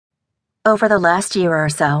Over the last year or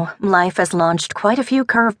so, life has launched quite a few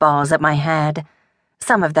curveballs at my head.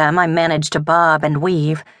 Some of them I managed to bob and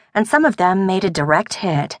weave, and some of them made a direct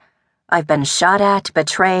hit. I've been shot at,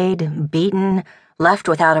 betrayed, beaten, left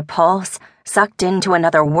without a pulse, sucked into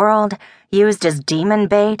another world, used as demon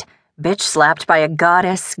bait, bitch-slapped by a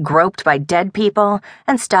goddess, groped by dead people,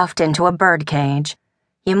 and stuffed into a birdcage.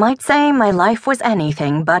 You might say my life was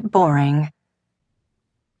anything but boring.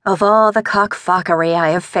 Of all the cockfuckery I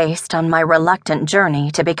have faced on my reluctant journey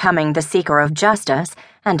to becoming the seeker of justice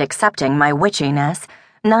and accepting my witchiness,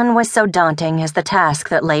 none was so daunting as the task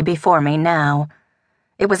that lay before me now.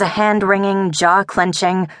 It was a hand-wringing,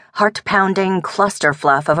 jaw-clenching, heart-pounding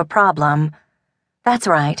clusterfluff of a problem. That's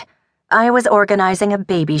right, I was organizing a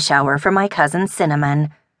baby shower for my cousin Cinnamon.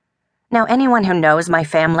 Now, anyone who knows my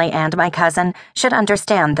family and my cousin should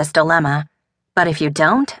understand this dilemma. But if you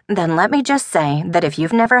don't, then let me just say that if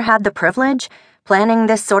you've never had the privilege, planning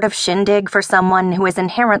this sort of shindig for someone who is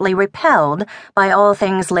inherently repelled by all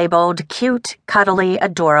things labeled cute, cuddly,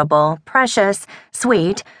 adorable, precious,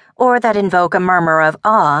 sweet, or that invoke a murmur of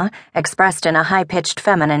awe expressed in a high-pitched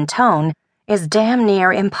feminine tone, is damn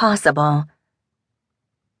near impossible.